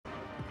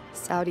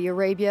Saudi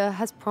Arabia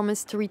has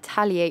promised to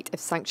retaliate if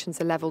sanctions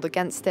are leveled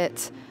against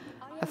it,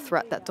 a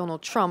threat that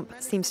Donald Trump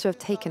seems to have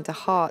taken to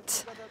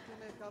heart.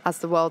 As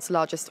the world's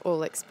largest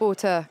oil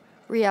exporter,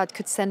 Riyadh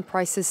could send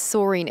prices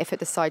soaring if it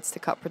decides to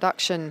cut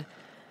production.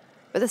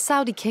 But the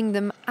Saudi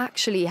kingdom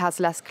actually has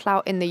less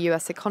clout in the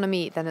US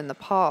economy than in the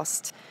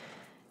past.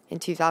 In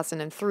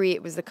 2003,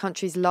 it was the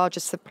country's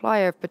largest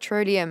supplier of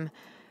petroleum,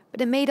 but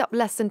it made up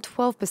less than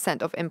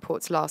 12% of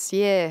imports last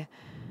year,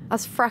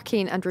 as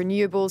fracking and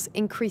renewables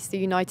increased the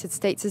United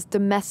States'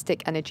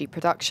 domestic energy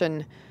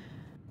production.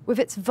 With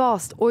its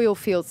vast oil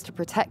fields to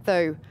protect,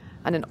 though,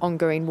 and an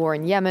ongoing war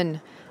in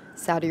Yemen,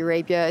 Saudi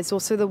Arabia is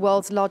also the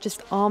world's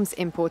largest arms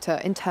importer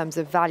in terms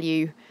of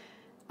value,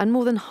 and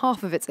more than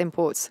half of its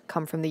imports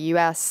come from the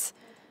US.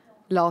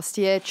 Last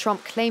year,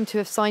 Trump claimed to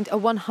have signed a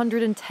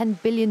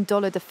 $110 billion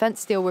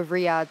defense deal with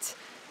Riyadh,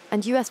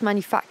 and US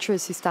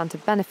manufacturers who stand to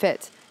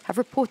benefit have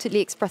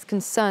reportedly expressed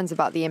concerns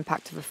about the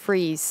impact of a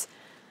freeze.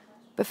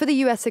 But for the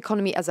US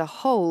economy as a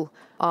whole,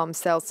 arms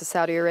sales to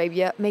Saudi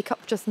Arabia make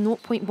up just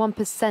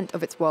 0.1%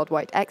 of its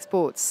worldwide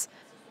exports.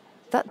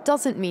 That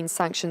doesn't mean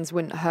sanctions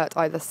wouldn't hurt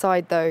either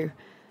side, though.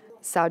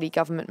 Saudi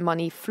government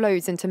money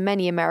flows into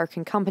many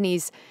American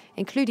companies,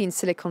 including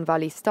Silicon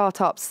Valley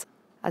startups,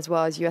 as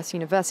well as US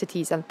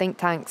universities and think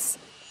tanks.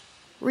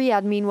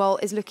 Riyadh, meanwhile,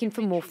 is looking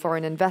for more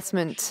foreign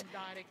investment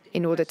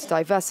in order to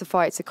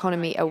diversify its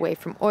economy away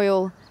from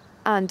oil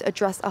and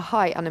address a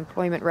high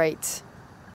unemployment rate.